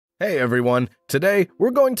Hey everyone, today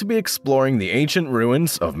we're going to be exploring the ancient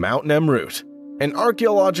ruins of Mount Nemrut, an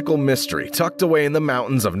archaeological mystery tucked away in the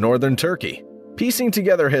mountains of northern Turkey. Piecing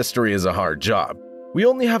together history is a hard job. We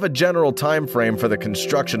only have a general time frame for the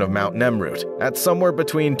construction of Mount Nemrut, at somewhere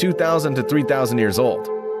between 2,000 to 3,000 years old.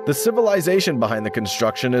 The civilization behind the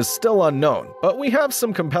construction is still unknown, but we have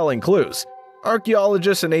some compelling clues.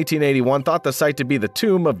 Archaeologists in 1881 thought the site to be the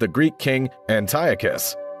tomb of the Greek king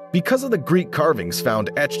Antiochus, because of the Greek carvings found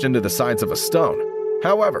etched into the sides of a stone.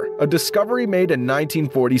 However, a discovery made in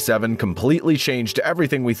 1947 completely changed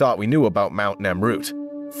everything we thought we knew about Mount Nemrut.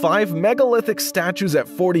 5 megalithic statues at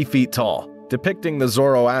 40 feet tall, depicting the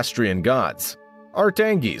Zoroastrian gods.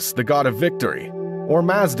 Artangis, the god of victory, or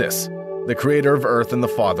Mazdis, the creator of earth and the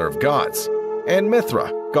father of gods, and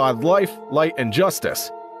Mithra, god life, light, and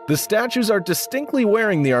justice. The statues are distinctly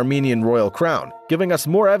wearing the Armenian royal crown, giving us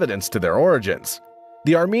more evidence to their origins.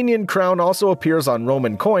 The Armenian crown also appears on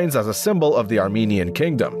Roman coins as a symbol of the Armenian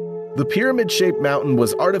kingdom. The pyramid-shaped mountain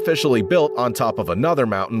was artificially built on top of another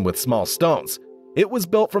mountain with small stones. It was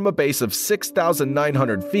built from a base of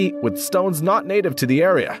 6,900 feet with stones not native to the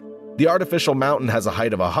area. The artificial mountain has a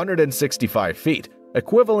height of 165 feet,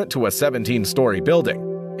 equivalent to a 17-story building,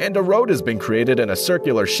 and a road has been created in a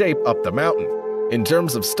circular shape up the mountain. In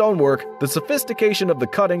terms of stonework, the sophistication of the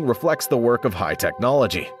cutting reflects the work of high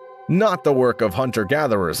technology, not the work of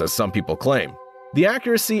hunter-gatherers as some people claim. The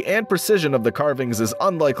accuracy and precision of the carvings is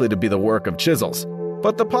unlikely to be the work of chisels,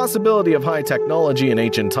 but the possibility of high technology in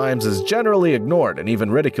ancient times is generally ignored and even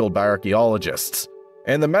ridiculed by archaeologists.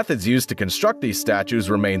 And the methods used to construct these statues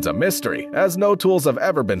remains a mystery, as no tools have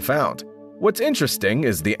ever been found. What's interesting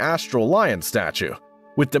is the astral lion statue,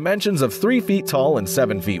 with dimensions of 3 feet tall and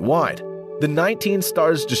 7 feet wide. The 19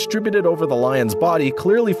 stars distributed over the lion's body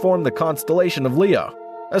clearly form the constellation of Leo.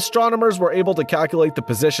 Astronomers were able to calculate the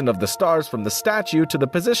position of the stars from the statue to the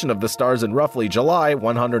position of the stars in roughly July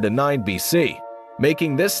 109 BC,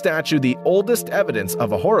 making this statue the oldest evidence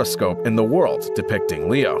of a horoscope in the world depicting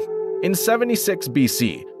Leo. In 76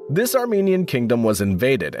 BC, this Armenian kingdom was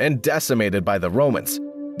invaded and decimated by the Romans.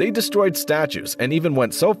 They destroyed statues and even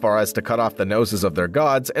went so far as to cut off the noses of their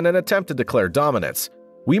gods in an attempt to declare dominance.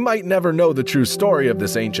 We might never know the true story of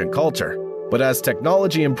this ancient culture, but as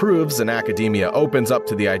technology improves and academia opens up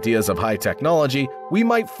to the ideas of high technology, we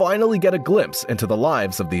might finally get a glimpse into the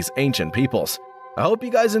lives of these ancient peoples. I hope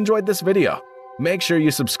you guys enjoyed this video. Make sure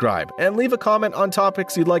you subscribe and leave a comment on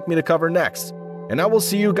topics you'd like me to cover next. And I will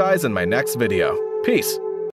see you guys in my next video. Peace!